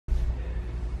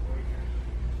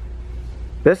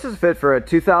This is fit for a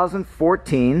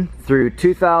 2014 through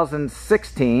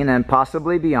 2016 and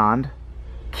possibly beyond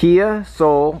Kia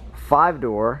Soul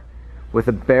 5-door with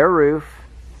a bare roof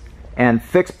and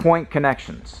fixed point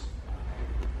connections.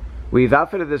 We've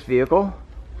outfitted this vehicle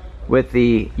with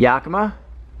the Yakima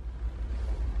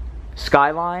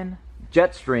SkyLine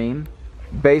JetStream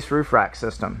base roof rack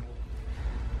system.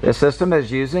 This system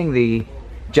is using the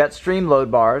JetStream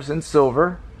load bars in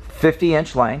silver,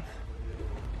 50-inch length,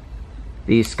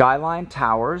 the SkyLine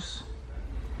Towers,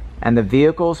 and the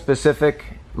vehicle-specific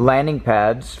landing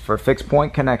pads for fixed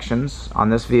point connections on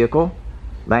this vehicle,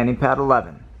 landing pad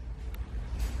 11.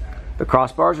 The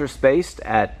crossbars are spaced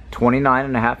at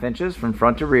 29.5 inches from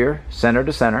front to rear, center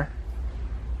to center.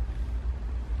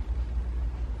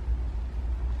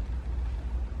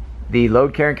 The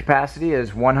load carrying capacity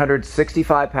is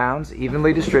 165 pounds,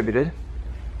 evenly distributed.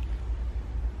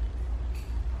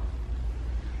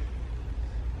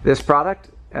 This product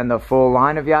and the full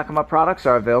line of Yakima products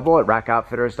are available at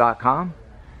rackoutfitters.com.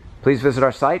 Please visit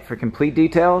our site for complete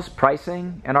details,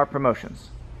 pricing, and our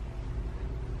promotions.